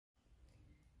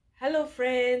Hello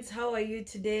friends, how are you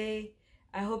today?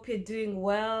 I hope you're doing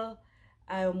well.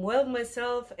 I am well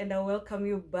myself and I welcome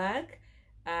you back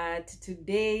to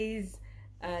today's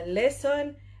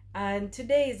lesson. And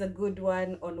today is a good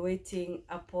one on waiting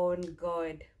upon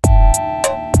God.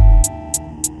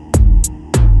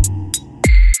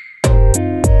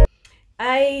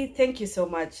 I thank you so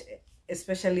much,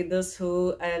 especially those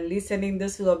who are listening,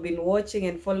 those who have been watching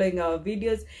and following our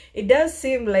videos. It does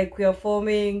seem like we are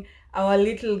forming our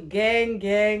little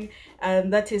gang,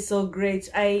 and that is so great.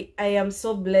 I am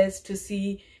so blessed to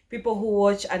see people who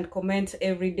watch and comment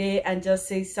every day and just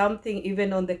say something,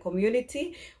 even on the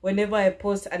community. Whenever I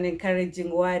post an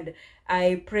encouraging word,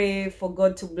 I pray for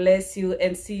God to bless you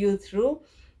and see you through.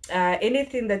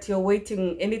 Anything that you're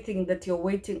waiting,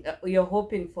 you're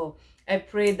hoping for, I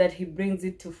pray that he brings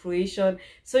it to fruition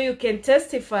so you can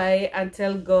testify and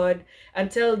tell God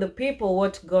and tell the people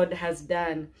what God has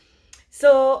done.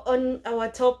 So on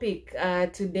our topic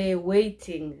today,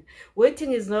 waiting.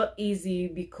 Waiting is not easy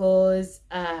because,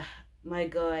 my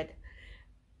God,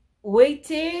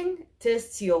 waiting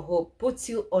tests your hope, puts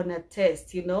you on a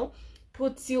test,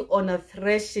 puts you on a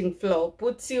threshing floor,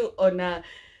 puts you on a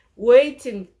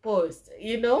waiting post,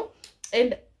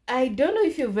 and I don't know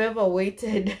if you've ever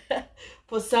waited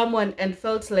for someone and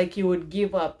felt like you would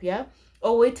give up, yeah,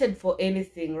 or waited for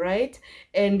anything, right?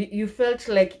 And you felt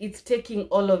like it's taking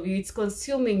all of you, it's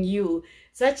consuming you,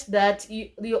 such that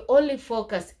your only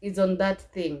focus is on that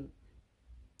thing.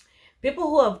 People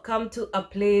who have come to a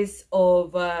place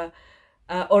of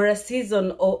or a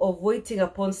season of waiting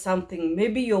upon something.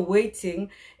 Maybe you're waiting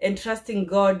and trusting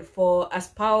God for a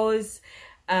spouse,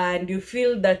 and you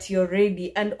feel that you're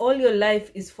ready and all your life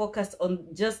is focused on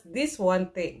just this one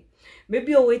thing.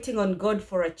 Maybe you're waiting on God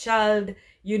for a child,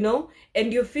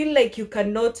 and you feel like you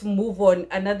cannot move on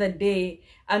another day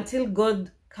until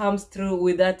God comes through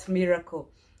with that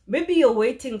miracle. Maybe you're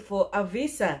waiting for a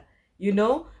visa,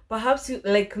 perhaps you,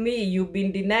 like me, you've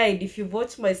been denied. If you've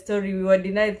watched my story, we were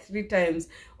denied 3 times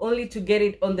only to get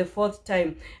it on the 4th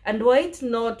time. And were it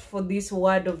not for this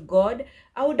word of God,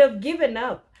 I would have given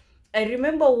up. I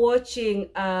remember watching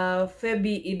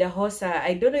Febi Idahosa.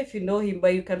 I don't know if you know him,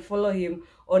 but you can follow him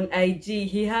on IG.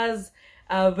 He has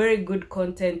very good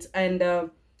content. And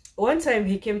one time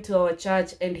he came to our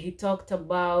church and he talked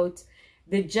about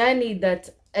the journey that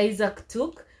Isaac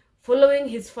took, following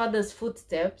his father's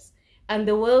footsteps and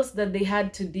the wells that they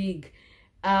had to dig.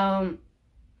 I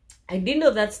didn't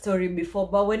know that story before,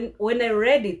 but when I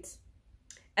read it,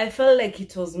 I felt like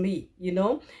it was me,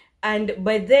 And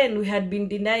by then we had been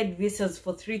denied visas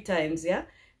for 3 times,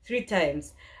 3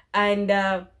 times.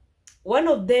 And one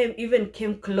of them even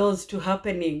came close to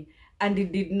happening, and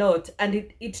it did not. And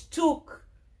it took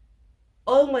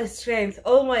all my strength,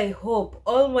 all my hope,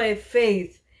 all my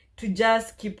faith to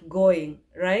just keep going,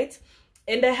 right?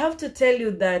 And I have to tell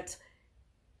you that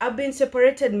I've been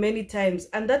separated many times,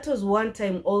 and that was one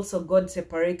time also God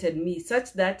separated me,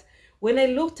 such that when I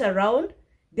looked around,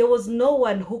 there was no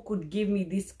one who could give me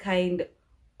this kind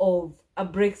of a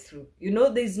breakthrough.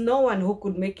 There's no one who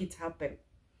could make it happen.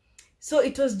 So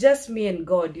it was just me and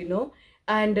God,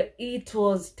 and it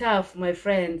was tough, my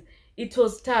friend. It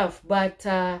was tough, but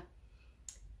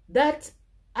that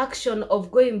action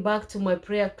of going back to my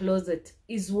prayer closet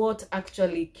is what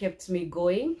actually kept me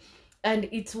going. And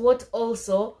it's what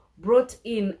also brought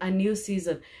in a new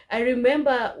season. I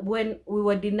remember when we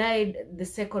were denied the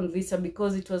 2nd visa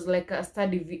because it was like a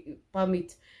study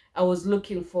permit I was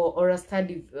looking for, or a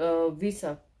study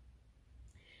visa.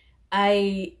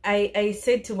 I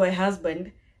said to my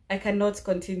husband, I cannot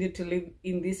continue to live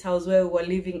in this house where we were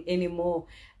living anymore.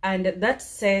 And that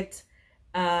set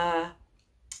a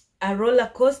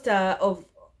roller coaster of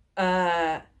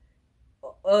that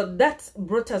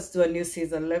brought us to a new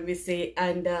season, let me say.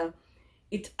 And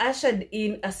it ushered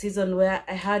in a season where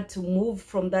I had to move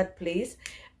from that place.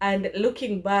 And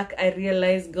looking back, I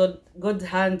realized God's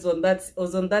hands on that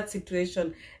was on that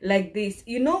situation like this.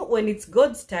 When it's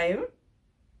God's time,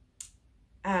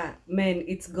 man,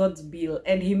 it's God's bill,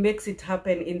 and he makes it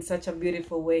happen in such a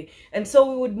beautiful way. And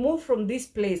so we would move from this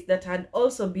place that had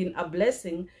also been a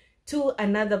blessing to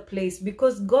another place,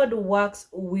 because God works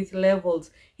with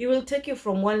levels. He will take you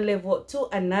from one level to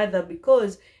another,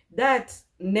 because that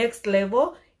next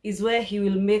level is where he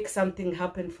will make something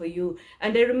happen for you.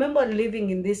 And I remember living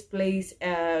in this place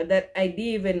that I didn't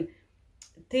even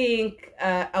think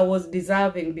I was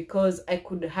deserving, because I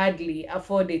could hardly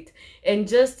afford it. And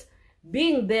just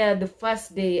being there the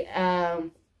first day,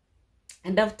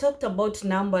 and I've talked about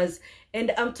numbers,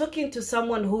 and I'm talking to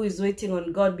someone who is waiting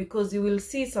on God, because you will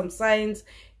see some signs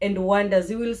and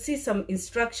wonders. You will see some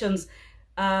instructions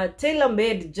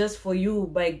tailor-made just for you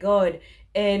by God.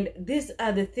 And these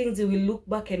are the things you will look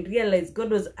back and realize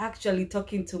God was actually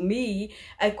talking to me.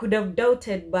 I could have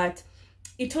doubted, but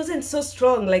it wasn't so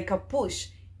strong like a push.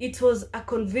 It was a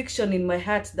conviction in my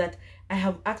heart that I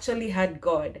have actually had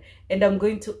God and I'm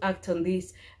going to act on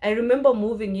this. I remember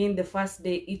moving in the first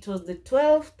day. It was the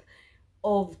 12th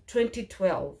of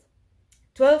 2012.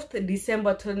 12th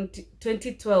December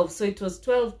 2012. So it was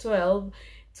 12, 12,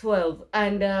 12.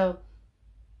 And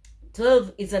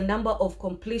 12 is a number of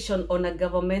completion on a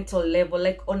governmental level,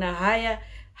 like on a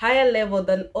higher level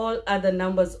than all other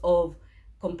numbers of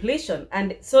completion.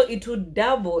 And so it would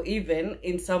double even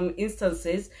in some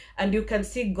instances, and you can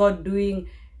see God doing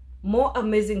more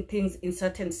amazing things in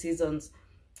certain seasons.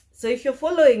 So if you're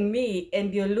following me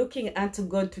and you're looking unto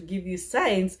God to give you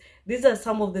signs, these are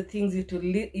some of the things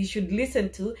you should listen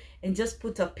to and just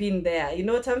put a pin there. You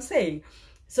know what I'm saying?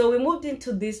 So we moved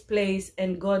into this place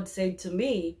and God said to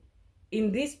me,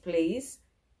 in this place,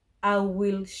 I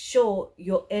will show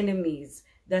your enemies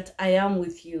that I am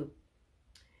with you.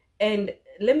 And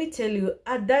let me tell you,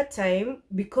 at that time,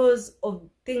 because of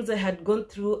things I had gone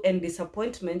through and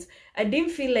disappointments, I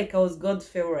didn't feel like I was God's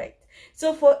favorite.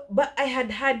 But I had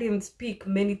heard him speak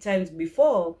many times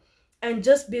before, and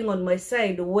just being on my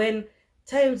side when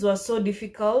times were so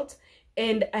difficult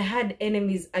and I had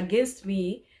enemies against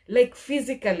me, like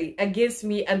physically against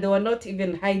me, and they were not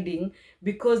even hiding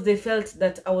because they felt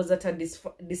that I was at a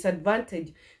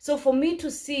disadvantage. So for me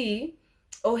to see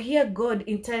or hear God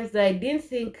in times that I didn't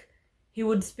think he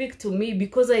would speak to me,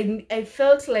 because I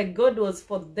felt like God was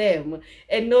for them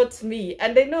and not me.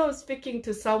 And I know I'm speaking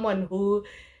to someone who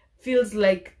feels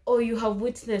like, oh, you have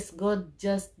witnessed God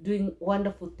just doing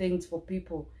wonderful things for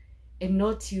people and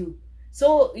not you.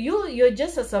 So you're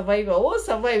just a survivor. We'll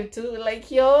survive too.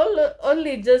 Like you're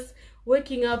only just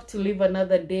waking up to live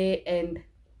another day and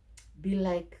be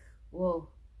like, whoa,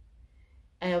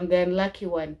 I am the unlucky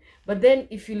one. But then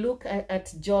if you look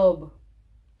at Job,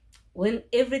 when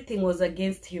everything was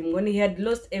against him, when he had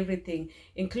lost everything,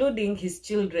 including his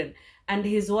children, and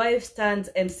his wife stands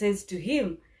and says to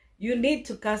him, you need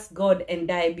to curse God and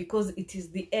die because it is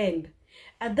the end.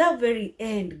 At that very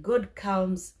end, God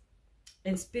comes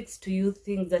and speaks to you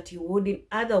things that you wouldn't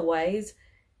otherwise.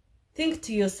 Think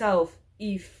to yourself,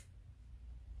 if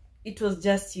it was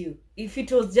just you, if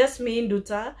it was just me in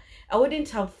Duta, I wouldn't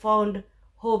have found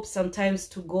hope sometimes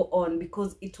to go on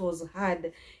because it was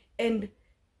hard. And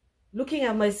looking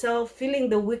at myself, feeling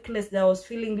the weakness that I was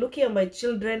feeling, looking at my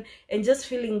children and just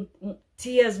feeling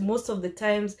tears most of the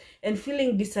times and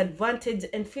feeling disadvantaged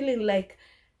and feeling like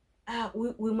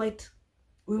we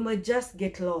might just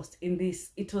get lost in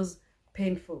this. It was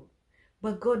painful.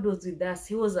 But God was with us.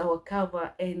 He was our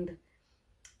cover and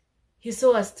he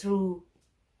saw us through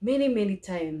many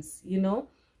times, you know.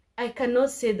 I cannot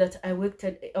say that I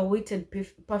waited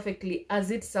perfectly,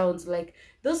 as it sounds like.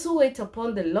 Those who wait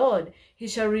upon the Lord, he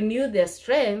shall renew their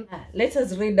strength. Let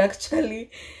us read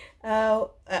actually.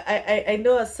 I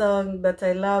know a song that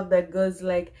I love that goes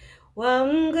like,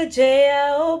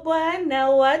 wamngojea o Bwana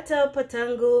watapata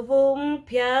nguvu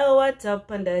mpya,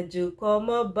 watapanda juu kwa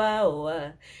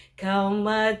mabawa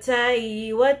kama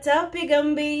tai, watapiga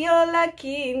mbio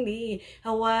lakini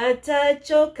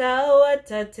hawatachoka,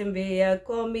 watatembea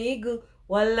kwa miguu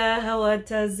wala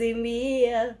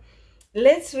hawatazimia.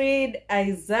 Let's read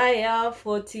Isaiah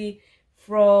 40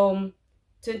 from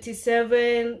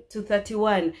 27 to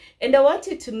 31. And I want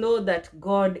you to know that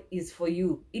God is for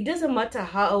you. It doesn't matter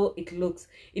how it looks.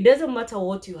 It doesn't matter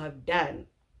what you have done.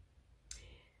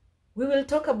 We will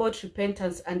talk about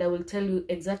repentance and I will tell you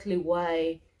exactly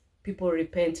why people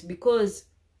repent. Because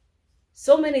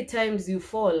so many times you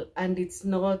fall and it's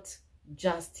not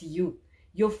just you.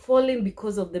 You're falling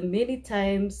because of the many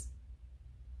times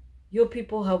your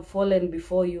people have fallen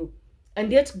before you.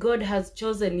 And yet God has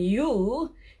chosen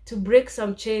you to break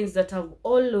some chains that have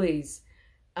always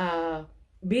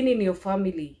been in your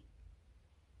family,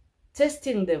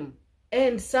 testing them,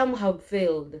 and some have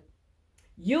failed.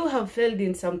 You have failed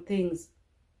in some things,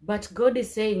 but God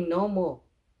is saying no more.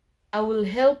 I will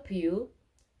help you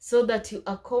so that you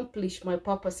accomplish my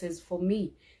purposes for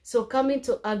me. So come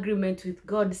into agreement with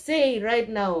God. Say right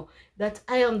now that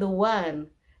I am the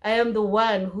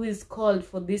one who is called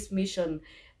for this mission,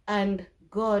 and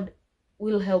God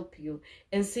will help you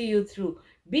and see you through.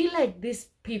 Be like these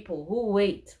people who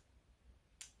wait,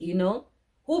 you know,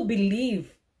 who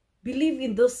believe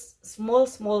in those small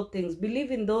things, believe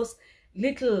in those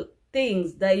little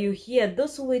things that you hear.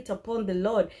 Those who wait upon the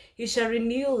Lord, he shall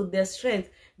renew their strength.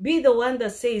 Be the one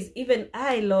that says, even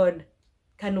I, Lord,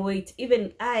 can wait.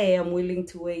 Even I am willing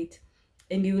to wait.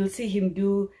 And you will see him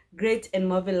do great and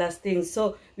marvelous things.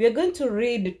 So we are going to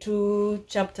read 2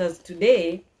 chapters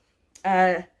today.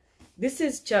 This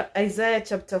is Isaiah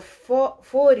chapter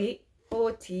 40.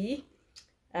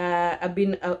 I've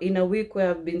been in a week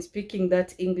where I've been speaking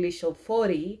that English of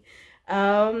 40.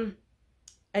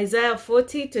 Isaiah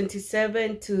 40,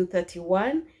 27 to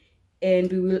 31.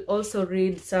 And we will also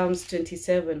read Psalms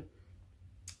 27.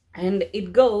 And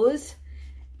it goes,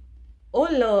 "O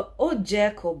Lord, O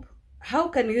Jacob, how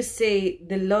can you say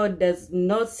the Lord does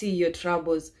not see your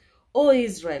troubles? O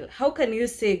Israel, how can you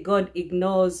say God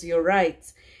ignores your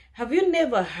rights? Have you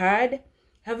never heard?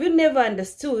 Have you never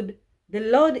understood? The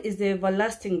Lord is the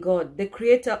everlasting God, the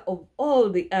creator of all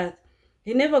the earth.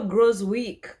 He never grows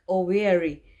weak or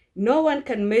weary. No one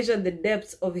can measure the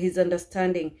depths of his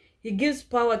understanding. He gives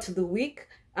power to the weak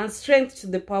and strength to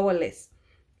the powerless.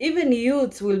 Even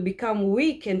youths will become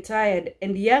weak and tired,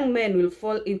 and young men will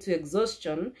fall into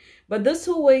exhaustion. But those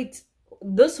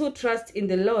who trust in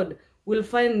the Lord will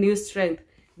find new strength.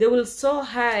 They will soar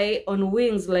high on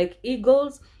wings like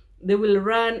eagles. They will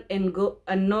run and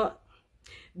not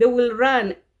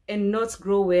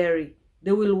grow weary.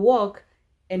 They will walk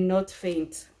and not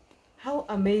faint." How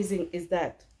amazing is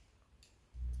that?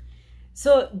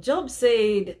 So Job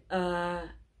said,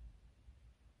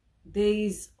 there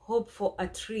is hope for a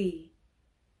tree,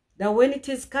 that when it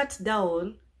is cut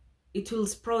down, it will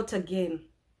sprout again.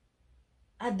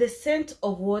 At the scent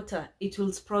of water, it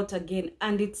will sprout again,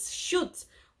 and its shoots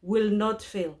will not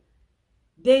fail.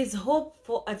 There is hope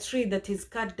for a tree that is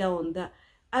cut down, that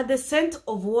at the scent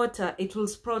of water, it will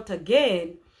sprout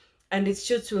again, and its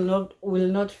shoots will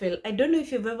not fail. I don't know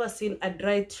if you've ever seen a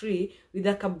dry tree with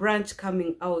like a branch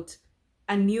coming out,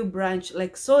 a new branch,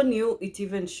 like so new it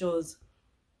even shows.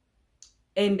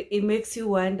 And it makes you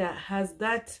wonder, has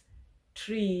that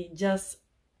tree just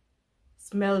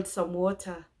smelled some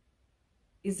water?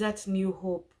 Is that new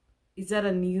hope? Is that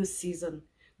a new season?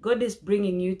 God is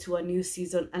bringing you to a new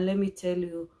season. And let me tell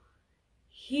you,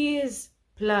 his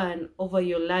plan over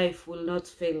your life will not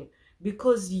fail.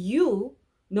 Because you,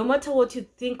 no matter what you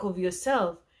think of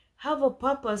yourself, have a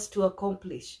purpose to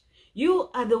accomplish. You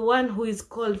are the one who is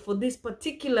called for this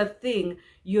particular thing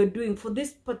you're doing, for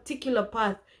this particular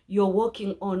path you're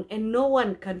walking on, and no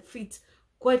one can fit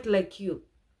quite like you.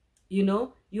 You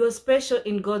know, you're special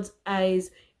in God's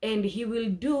eyes, and he will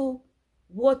do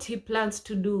what he plans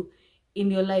to do in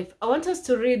your life. I want us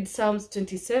to read Psalms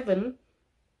 27,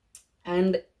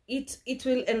 and it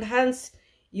will enhance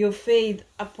your faith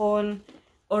upon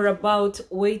or about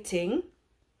waiting.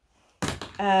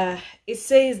 It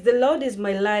says, "The Lord is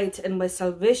my light and my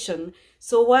salvation,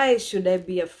 so why should I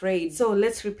be afraid?" So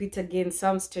let's repeat again,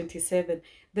 Psalms 27.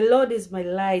 "The Lord is my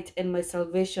light and my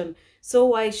salvation, so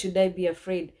why should I be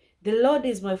afraid? The Lord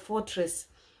is my fortress,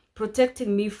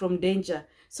 protecting me from danger.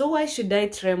 So why should I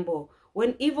tremble?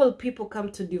 When evil people come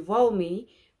to devour me,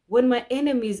 when my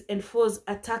enemies and foes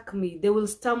attack me, they will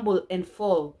stumble and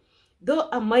fall. Though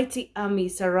a mighty army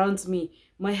surrounds me,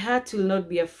 my heart will not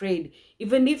be afraid.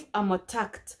 Even if I'm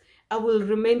attacked, I will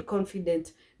remain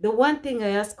confident. The one thing I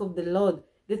ask of the Lord,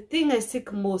 the thing I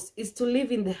seek most, is to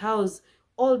live in the house,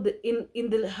 in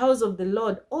the house of the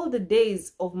Lord all the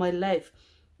days of my life,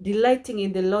 delighting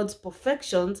in the Lord's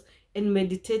perfections and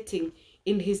meditating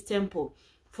in his temple.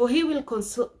 For he will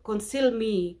conceal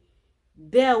me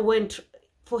there when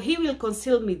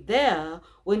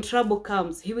trouble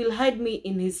comes. He will hide me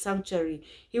in his sanctuary.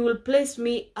 He will place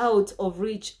me out of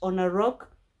reach on a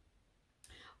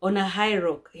high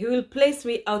rock. He will place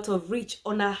me out of reach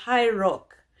on a high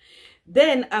rock.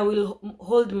 Then I will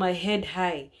hold my head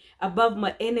high above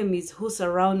my enemies who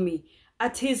surround me.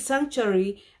 At his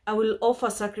sanctuary, I will offer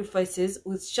sacrifices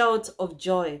with shouts of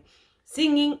joy,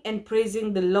 singing and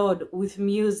praising the Lord with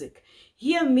music.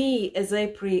 Hear me as I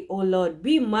pray, O Lord.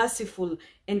 Be merciful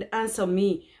and answer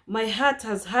me. My heart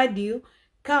has heard you.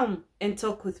 Come and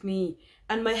talk with me.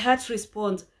 And my heart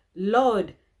responds,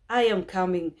 Lord, I am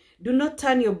coming. Do not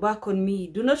turn your back on me.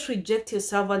 Do not reject your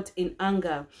servant in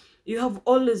anger. You have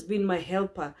always been my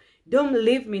helper. Don't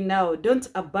leave me now. Don't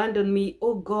abandon me,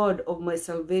 O God of my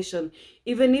salvation.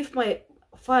 Even if my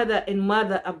father and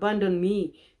mother abandon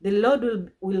me, the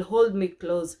Lord will hold me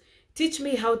close. Teach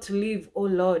me how to live, O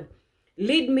Lord.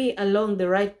 Lead me along the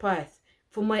right path,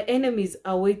 for my enemies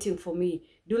are waiting for me.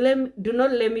 Do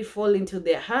not let me fall into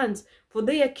their hands, for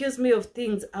they accuse me of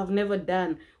things I've never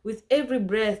done. With every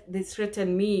breath they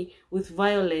threaten me with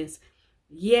violence.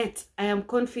 Yet I am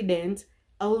confident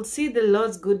I will see the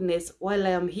Lord's goodness while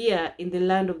I am here in the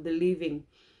land of the living.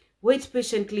 Wait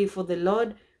patiently for the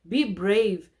Lord. Be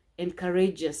brave and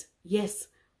courageous. Yes,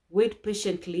 wait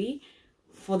patiently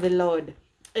for the Lord.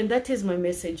 And that is my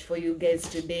message for you guys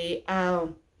today.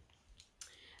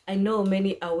 I know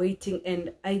many are waiting,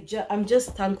 and I'm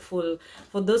just thankful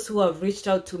for those who have reached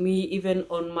out to me, even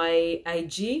on my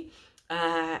IG.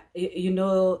 You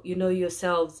know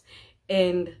yourselves,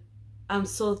 and I'm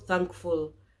so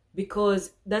thankful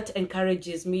because that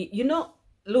encourages me. You know,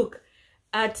 look,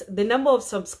 at the number of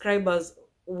subscribers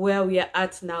where we are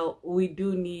at now, we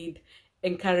do need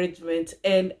encouragement,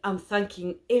 and I'm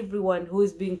thanking everyone who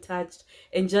is being touched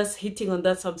and just hitting on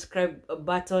that subscribe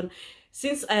button.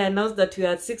 Since I announced that we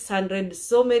are at 600,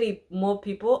 so many more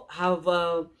people have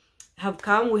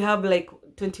come. We have like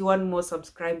 21 more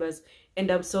subscribers, and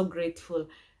I'm so grateful.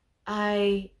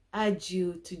 I urge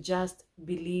you to just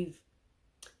believe.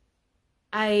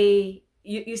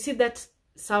 You see that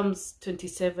Psalms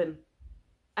 27.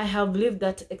 I have lived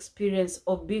that experience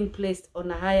of being placed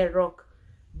on a higher rock,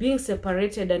 being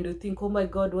separated, and you think, oh my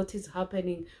God, what is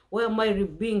happening? Why am I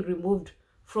being removed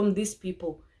from these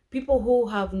people? People who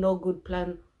have no good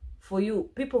plan for you,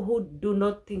 people who do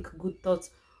not think good thoughts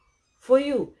for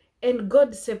you. And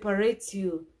God separates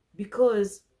you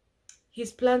because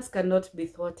his plans cannot be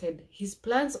thwarted. His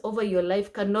plans over your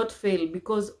life cannot fail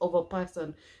because of a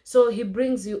person. So he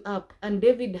brings you up. And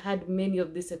David had many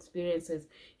of these experiences.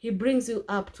 He brings you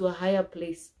up to a higher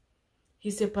place.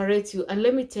 He separates you. And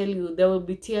let me tell you, there will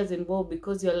be tears involved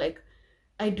because you're like,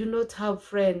 I do not have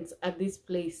friends at this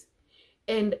place.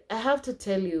 And I have to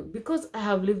tell you, because I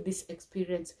have lived this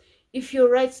experience, if you're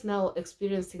right now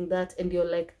experiencing that and you're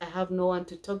like, I have no one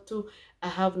to talk to, I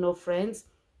have no friends,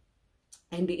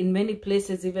 and in many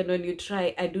places, even when you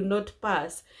try, I do not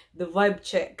pass the vibe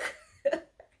check.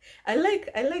 I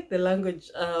like the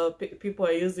language people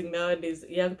are using nowadays,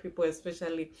 young people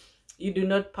especially. You do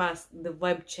not pass the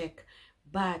vibe check,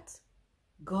 but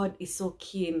God is so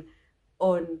keen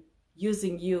on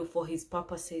using you for his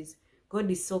purposes. God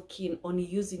is so keen on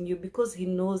using you because he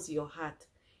knows your heart.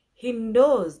 He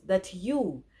knows that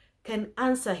you can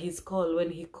answer his call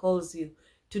when he calls you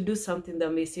to do something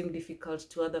that may seem difficult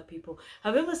to other people.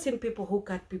 Have you ever seen people who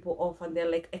cut people off and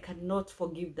they're like, I cannot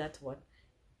forgive that one?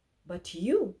 But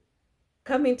you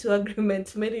come into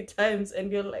agreement many times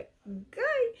and you're like, guy,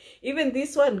 even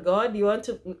this one, God, you want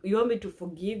me to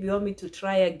forgive? You want me to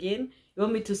try again? You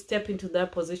want me to step into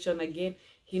that position again?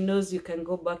 He knows you can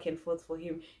go back and forth for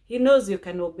him. He knows you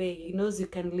can obey. He knows you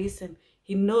can listen.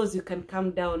 He knows you can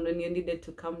calm down when you needed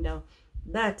to calm down.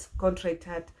 That contrite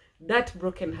heart, that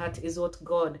broken heart is what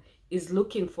God is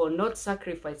looking for, not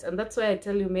sacrifice. And that's why I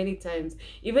tell you many times,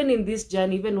 even in this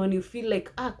journey, even when you feel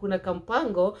like, kuna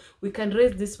kampango, we can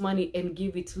raise this money and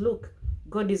give it. Look,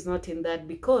 God is not in that,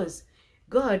 because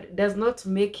God does not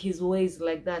make his ways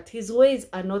like that. His ways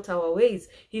are not our ways.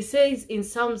 He says in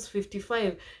Psalms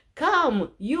 55, come,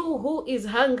 you who is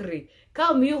hungry.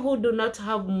 Come, you who do not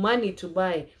have money to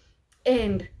buy.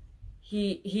 And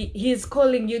he is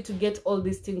calling you to get all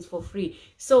these things for free.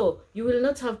 So you will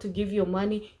not have to give your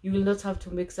money. You will not have to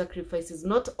make sacrifices,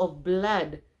 not of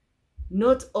blood,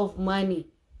 not of money.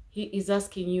 He is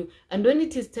asking you. And when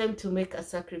it is time to make a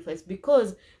sacrifice,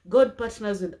 because God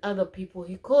partners with other people,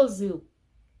 he calls you.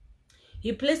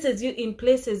 He places you in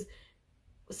places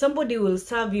somebody will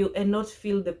serve you and not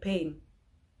feel the pain.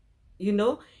 You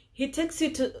know, he takes you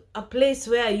to a place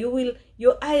where you will,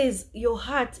 your eyes, your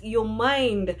heart, your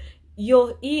mind,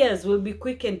 your ears will be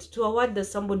quickened to a word that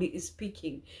somebody is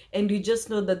speaking. And you just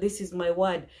know that this is my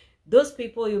word. Those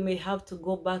people you may have to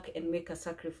go back and make a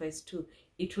sacrifice to.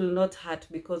 It will not hurt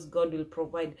because God will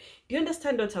provide. Do you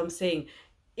understand what I'm saying?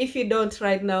 If you don't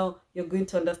right now, you're going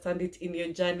to understand it in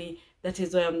your journey. That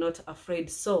is why I'm not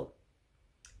afraid. So,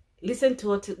 listen to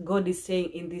what God is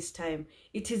saying in this time.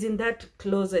 It is in that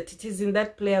closet. It is in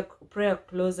that prayer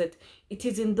closet. It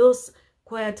is in those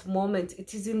quiet moments.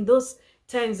 It is in those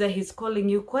times that he's calling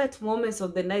you. Quiet moments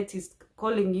of the night he's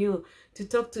calling you to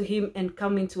talk to him and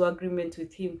come into agreement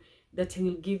with him, that he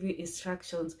will give you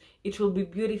instructions. It will be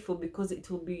beautiful because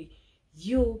it will be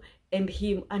you and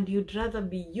him. And you'd rather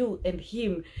be you and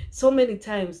him so many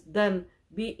times than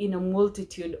be in a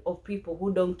multitude of people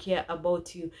who don't care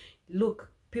about you.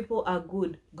 Look, people are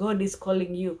good. God is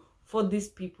calling you for these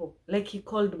people, like he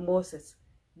called Moses.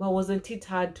 But wasn't it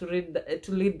hard to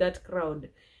lead that crowd?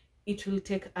 It will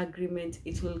take agreement.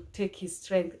 It will take his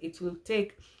strength. It will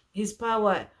take his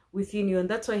power within you. And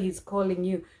that's why he's calling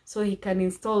you, so he can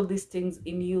install these things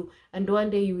in you. And one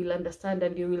day you will understand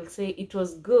and you will say, it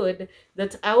was good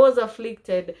that I was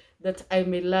afflicted, that I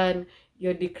may learn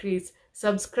your decrees.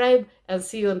 Subscribe and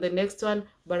see you on the next one.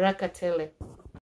 Baraka Tele.